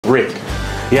Rick.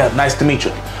 Yeah, nice to meet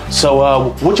you.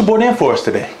 So, what you brought in for us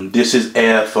today? This is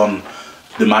air from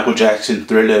the Michael Jackson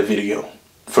Thriller video.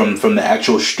 From the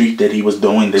actual street that he was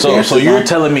doing. So you're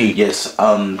telling me? Yes.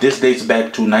 This dates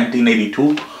back to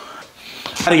 1982.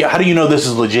 How do you know this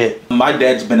is legit? My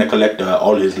dad's been a collector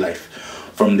all his life,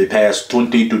 from the past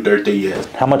 20 to 30 years.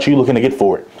 How much are you looking to get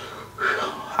for it?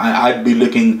 I'd be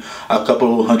looking a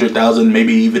couple $100,000,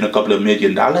 maybe even a couple of $1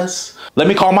 million. Let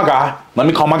me call my guy.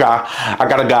 I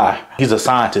got a guy. He's a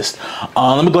scientist.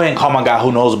 Let me go ahead and call my guy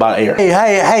who knows about air.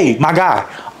 Hey, my guy.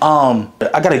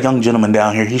 I got a young gentleman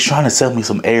down here. He's trying to sell me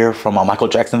some air from a Michael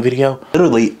Jackson video.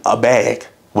 Literally a bag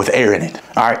with air in it.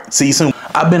 All right, see you soon.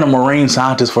 I've been a marine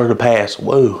scientist for the past,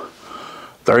 about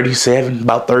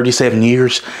 37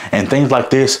 years. And things like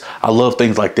this, I love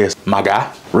things like this. My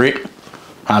guy, Rick,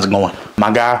 how's it going?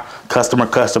 My guy, customer,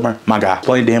 my guy.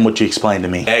 Explain to him what you explained to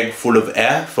me. Bag full of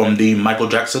air from the Michael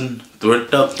Jackson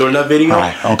Thriller video.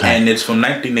 Right, okay. And it's from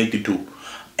 1982.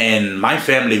 And my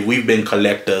family, we've been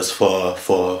collectors for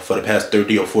the past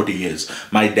 30 or 40 years.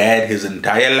 My dad, his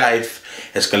entire life,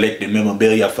 has collected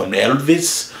memorabilia from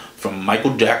Elvis, from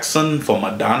Michael Jackson, from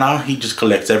Madonna. He just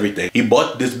collects everything. He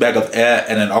bought this bag of air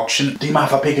at an auction. Do you mind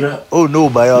if I pick it up? Oh no,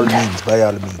 by all means, by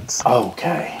all means.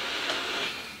 Okay.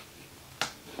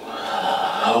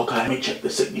 Okay, let me check the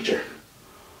signature.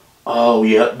 Oh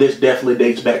yeah, this definitely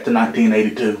dates back to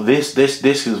 1982. This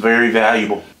is very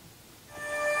valuable.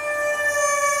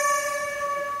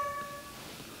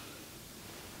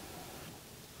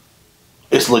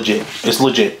 It's legit.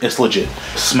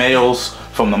 Smells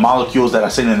from the molecules that I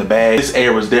seen in the bag. This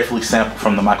air was definitely sampled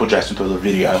from the Michael Jackson Thriller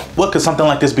video. What could something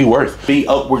like this be worth? Be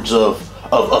upwards of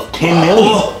 10 million.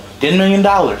 Oh. $10 million.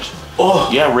 Oh.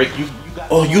 Yeah, Rick, you got.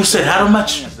 Oh, you said how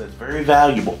much? That's very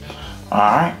valuable. All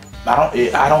right.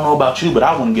 I don't know about you, but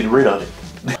I wouldn't get rid of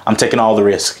it. I'm taking all the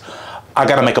risk. I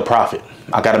gotta make a profit.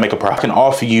 I can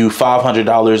offer you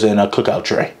 $500 in a cookout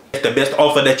tray. It's the best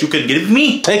offer that you can give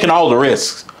me. Taking all the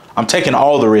risks. I'm taking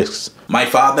all the risks. My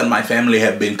father and my family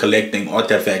have been collecting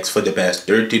artifacts for the past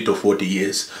 30 to 40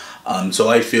 years. So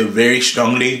I feel very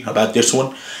strongly about this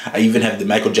one. I even have the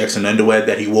Michael Jackson underwear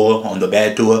that he wore on the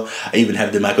Bad Tour. I even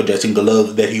have the Michael Jackson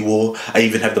glove that he wore. I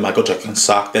even have the Michael Jackson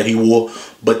sock that he wore.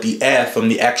 But the air from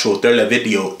the actual Thriller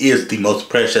video is the most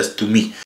precious to me.